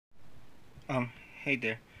Hey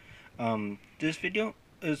there. This video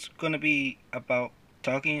is gonna be about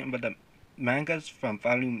talking about the mangas from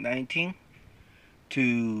volume 19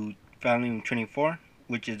 to volume 24,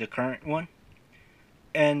 which is the current one.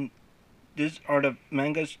 And these are the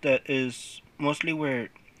mangas that is mostly where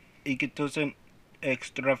Ikki Tousen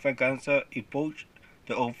Extravaganza Epoch,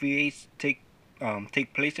 the OVAs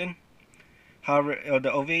take place in. However,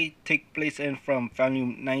 the OVA take place in from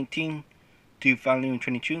volume 19 to volume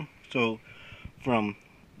 22. So from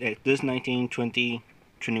this 19, 20,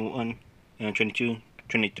 21, and 22,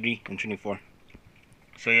 23, and 24.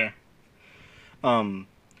 So yeah, um,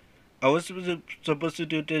 I was supposed to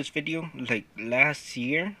do this video like last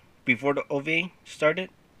year before the OVA started,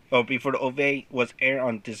 or before the OVA was aired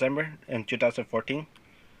on December in 2014.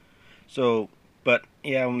 So, but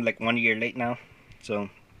yeah, I'm like 1 year late now. So,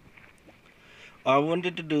 all I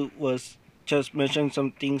wanted to do was just mention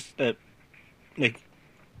some things that like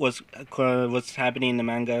what's happening in the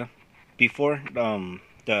manga before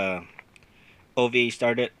the OVA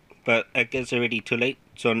started, but I guess it's already too late.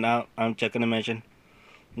 So now I'm just gonna mention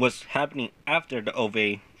what's happening after the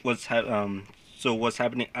OVA. So what's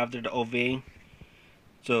happening after the OVA?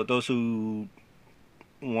 So those who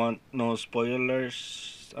want no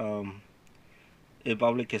spoilers, it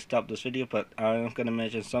probably can stop this video. But I'm gonna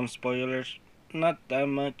mention some spoilers, not that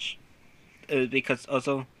much, because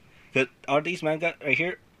also, cause all these manga right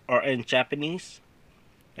here are in Japanese.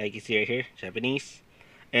 Like you see right here, Japanese.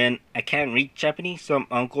 And I can't read Japanese, so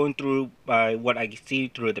I'm going through by what I see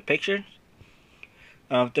through the pictures.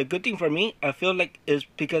 The good thing for me, I feel like, is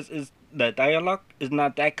because the dialogue is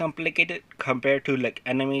not that complicated compared to like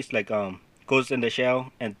animes like Ghost in the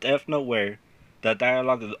Shell and Death Note, where the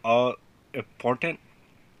dialogue is all important.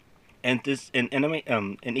 And this in anime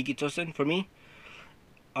in Ikki Tousen, for me,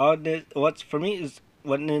 all this what's for me is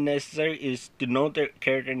what is necessary is to know their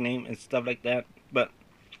character name and stuff like that. But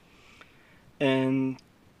and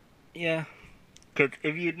yeah, because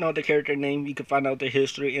if you know the character name, you can find out their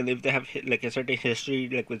history, and if they have like a certain history,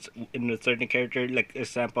 like with in a certain character, like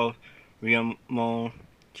example, Ryumo,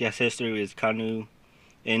 his history is Kanu,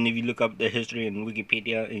 and if you look up the history in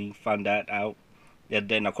Wikipedia and you find that out, yeah,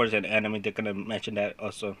 then of course in anime they're gonna mention that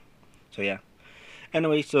also. So yeah.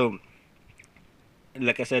 Anyway, so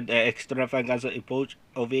like I said, the Extravaganza Epoch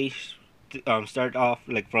OVA start off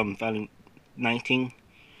like from volume 19,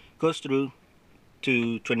 goes through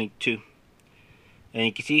to 22. And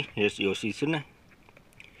you can see here's Yoshitsune.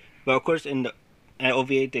 But of course in the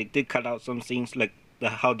OVA they did cut out some scenes like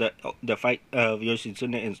how the fight of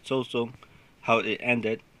Yoshitsune and Soso, how it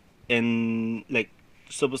ended, and like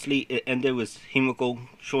supposedly it ended with Himiko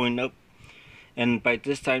showing up, and by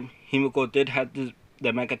this time Himiko did have the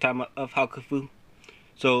Magatama of Hakufu,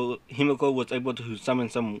 so Himiko was able to summon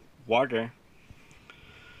some water.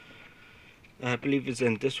 I believe it's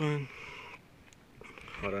in this one.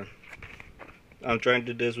 Hold on. I'm trying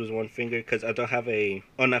to do this with one finger because I don't have a,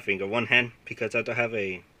 oh not finger, one hand, because I don't have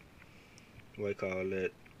a, what I call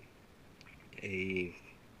it,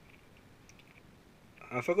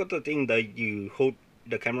 I forgot the thing that you hold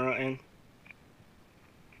the camera in.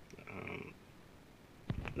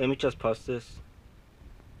 Let me just pause this.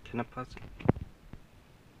 Can I pause it?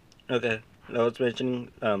 Okay, I was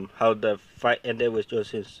mentioning how the fight ended with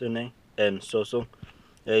Yoshitsune and Soso.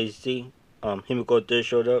 As you see, Himiko did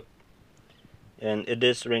showed up, and it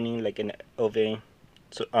is raining like an OVA.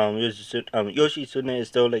 So Yoshitsune is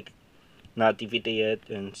still like not defeated yet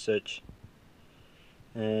and such.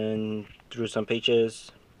 And through some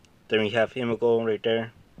pages, then we have Himiko right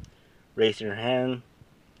there, raising her hand,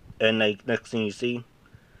 and like next thing you see,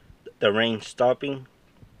 the rain stopping.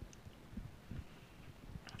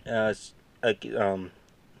 As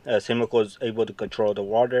Himiko is able to control the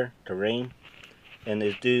water, the rain, and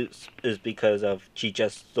this is because of she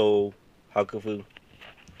just stole Hakufu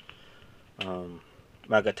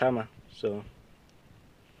Magatama. So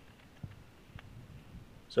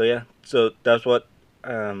yeah, so that's what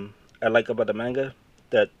I like about the manga,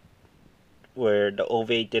 that where the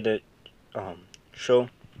OVA didn't show,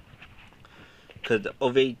 because the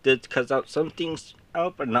OVA did cut out some things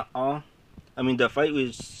out, but not all. I mean, the fight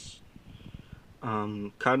with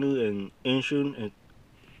Kanu and Inshun,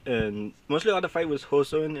 and mostly all the fight was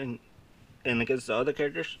Hosoin and against the other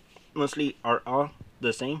characters mostly are all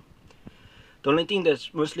the same. The only thing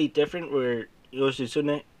that's mostly different were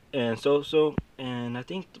Yoshitsune and Soso, and I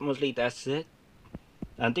think mostly that's it.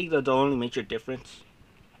 I think that's the only major difference.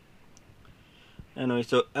 Anyway,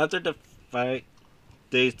 so after the fight,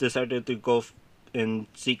 they decided to go and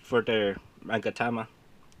seek for their Magatama,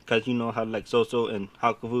 because you know how like Soso and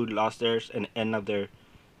Hakufu lost theirs in the end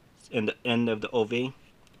of the OVA.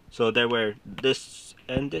 So there where this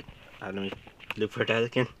ended. Let me look for that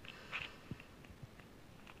again.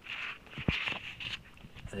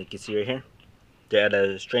 You can see right here. They're at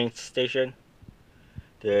a train station.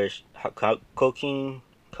 There's Kokin,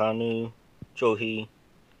 Kanu, Johi,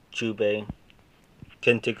 Chubei.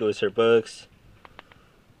 Kentiko is her books.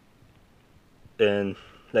 And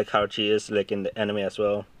like how she is like in the anime as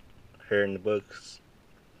well. Her in the books.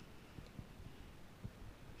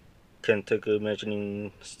 Kentiko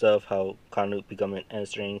mentioning stuff how Kanu becoming an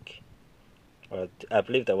S-rank. Or I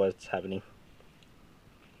believe that was happening.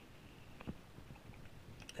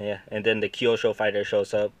 Yeah, and then the Kyosho fighter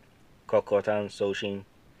shows up. Kokotan, Soshin.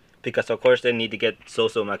 Because of course they need to get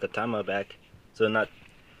Soso Makatama back. So not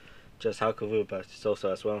just Hakubu but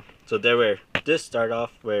Soso as well. So there were this start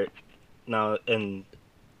off where now in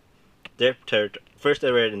their territory. First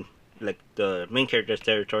they were in like the main character's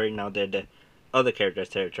territory, now they're the other character's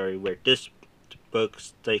territory where this book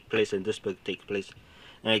take place and this book takes place.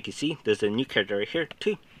 And you can see there's a new character right here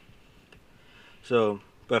too. So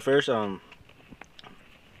but first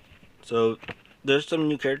so there's some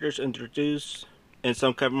new characters introduced and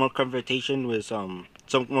some kind of more confrontation with some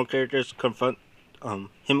more characters confront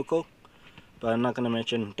Himiko. But I'm not gonna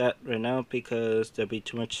mention that right now because there'll be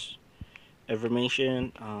too much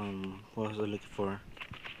information. What was I looking for?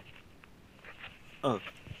 Oh,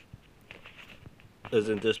 is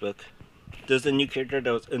in this book. There's a new character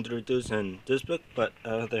that was introduced in this book, but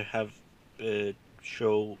I rather have it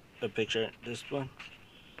show a picture in this one.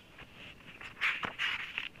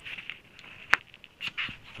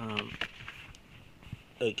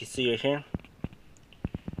 You can see right here.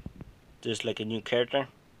 There's like a new character.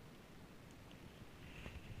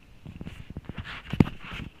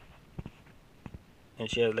 And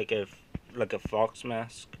she has like a fox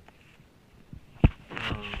mask.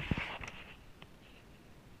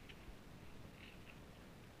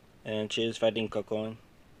 And she is fighting Kokon.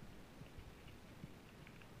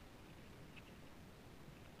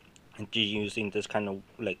 And she's using this kind of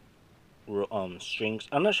like strings.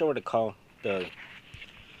 I'm not sure what to call the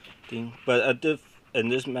thing, but I did in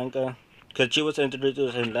this manga because she was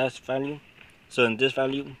introduced in last volume. So in this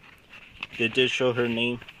volume, they did show her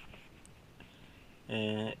name,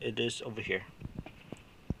 and it is over here.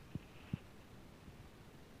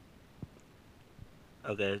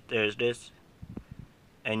 Okay, there's this,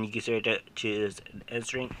 and you can see that she is an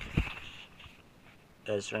S-rank.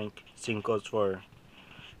 S-rank. Same goes for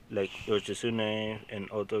like Yoshitsune and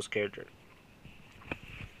all those characters.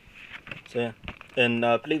 So yeah, and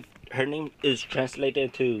I believe her name is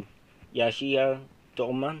translated to Yashiya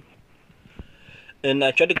Doman. And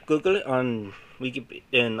I tried to Google it on Wikipedia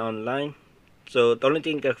and online. So the only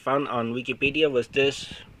thing I found on Wikipedia was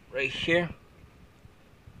this right here.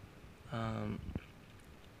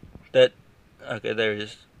 That okay, there it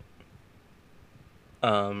is.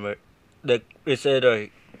 Like it said,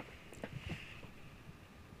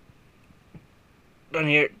 down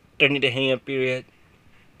here during the hang up period,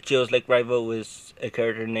 she was like rival with a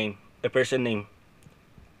character name, a person named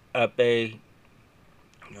Abe.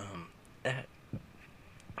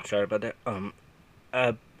 Sorry about that.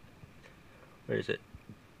 Where is it?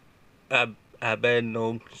 Abe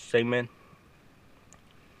no Seaman.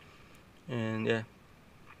 And yeah,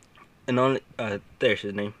 and only there's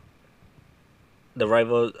his name. The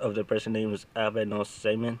rival of the person name was Abe no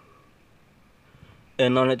Seaman.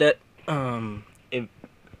 And only that,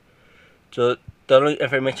 so the only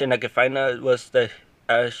information I could find out was that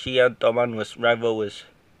Shia Doman was rival with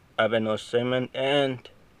Abe no Seaman, and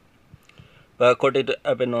but according to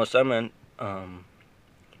Abe no Seaman,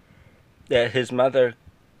 that his mother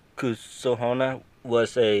Kusuhona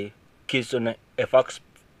was a kitsune, a fox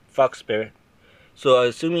spirit. So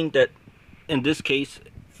assuming that in this case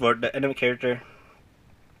for the enemy character,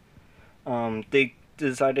 they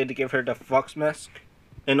decided to give her the fox mask,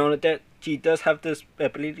 and on that she does have this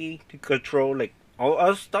ability to control like I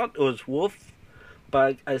always thought it was wolf,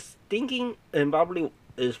 but I was thinking it probably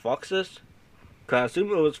is foxes. Cause I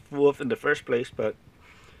assume it was wolf in the first place, but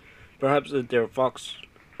perhaps they're fox.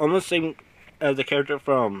 Almost same as the character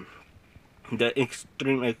from the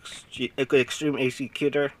Extreme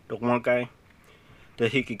Executor, the one guy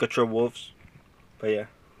that he could control wolves. But yeah.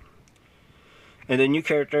 And the new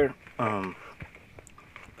character,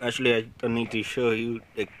 actually I don't need to show you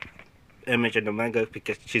the image in the manga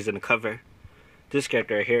because she's in the cover. This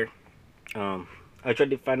character right here, I tried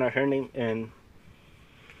to find out her name, and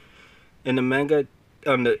in the manga,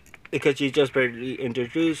 because she's just barely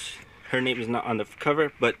introduced, her name is not on the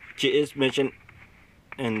cover, but she is mentioned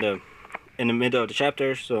in the middle of the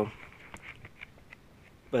chapter. So,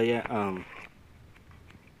 but yeah,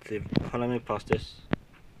 let me pause this.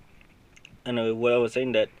 Anyway, what I was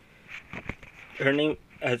saying that her name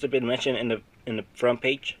hasn't been mentioned in the front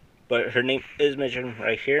page, but her name is mentioned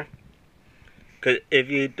right here. Cause if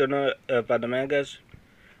you don't know about the mangas,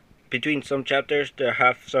 between some chapters there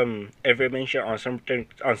have some information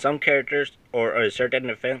on some characters or a certain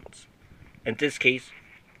events. In this case,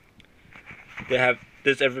 they have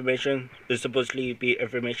this information is supposedly be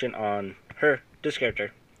information on her, this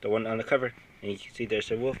character, the one on the cover. And you can see there's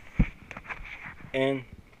a wolf, and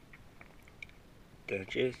there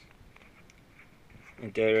she is,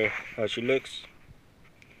 and there how she looks.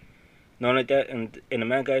 Not only that, in the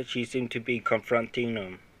manga, she seemed to be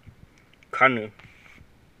confronting Kanu.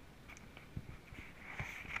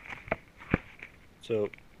 So,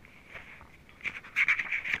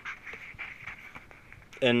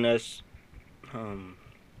 and as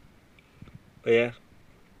but yeah.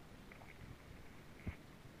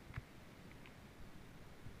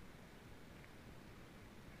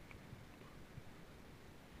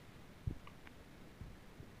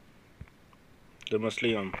 They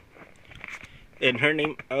mostly in her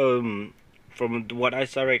name, from what I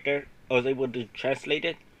saw right there, I was able to translate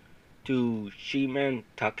it to Shimen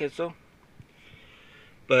Takeso.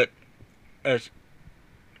 But as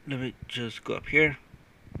let me just go up here.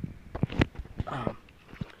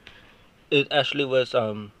 It actually was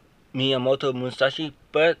Miyamoto Musashi,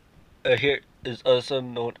 but here is also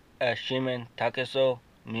known as Shimen Takeso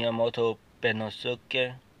Miyamoto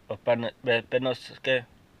Benosuke or Benosuke,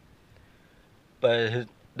 but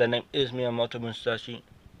the name is Miyamoto Musashi.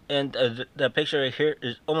 And the picture right here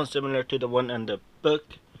is almost similar to the one in the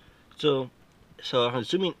book. So I'm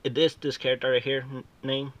assuming it is this character right here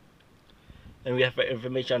name, and we have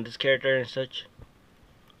information on this character and such.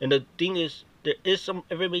 And the thing is, there is some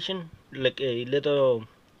information like a little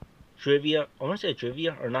trivia. I want to say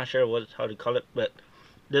trivia, or not sure how to call it, but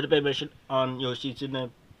little bit mentioned on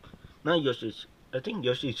Yoshitsune. Not Yoshitsune. I think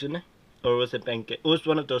Yoshitsune, or was it Pancake? It was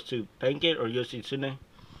one of those two, Pancake or Yoshitsune.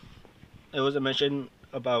 It was a mention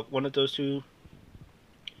about one of those two,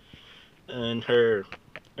 and her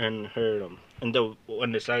and the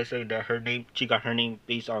when the side said that her name, she got her name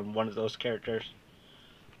based on one of those characters.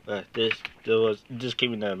 But this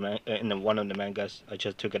came in the one of the mangas. I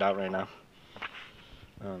just took it out right now.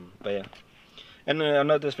 But yeah, and I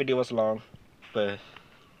know this video was long, but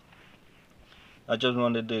I just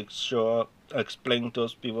wanted to show up, explain to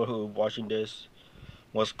those people who are watching this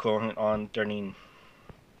what's going on during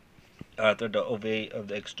after the OVA of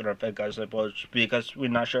the Extravaganza Epoch, because we're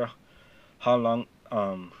not sure how long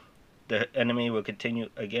the anime will continue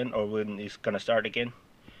again or when it's gonna start again.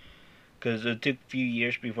 Because it took a few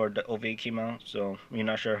years before the OVA came out, so we're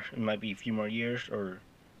not sure. It might be a few more years or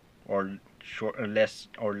short or less,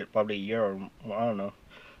 or probably a year, or I don't know.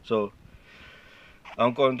 So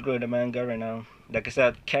I'm going through the manga right now. Like I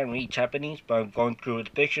said, can't read Japanese, but I'm going through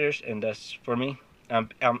the pictures, and that's for me.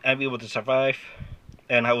 I'm able to survive,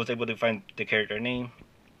 and I was able to find the character name.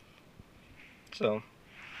 So,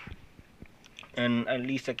 and at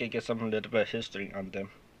least I can get some little bit of history on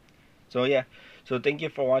them. So yeah, so thank you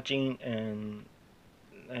for watching,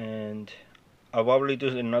 and I'll probably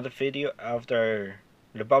do another video after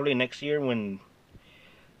probably next year when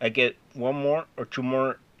I get one more or two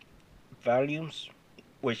more volumes,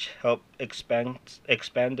 which help expand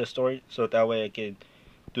the story, so that way I can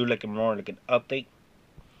do like a more like an update.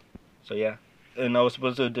 So yeah, and I was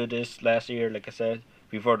supposed to do this last year, like I said,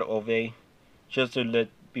 before the OVA, just to let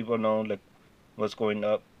people know like what's going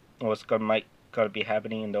up, what's gonna be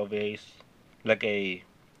happening in the OVAs, like I'm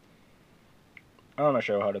not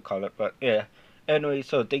sure how to call it, but yeah. Anyway,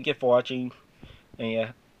 so thank you for watching, and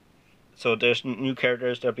yeah, so there's new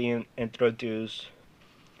characters that are being introduced,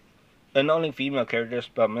 and not only female characters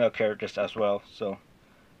but male characters as well. So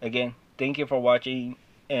again, thank you for watching,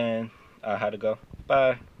 and I had to go.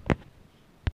 Bye.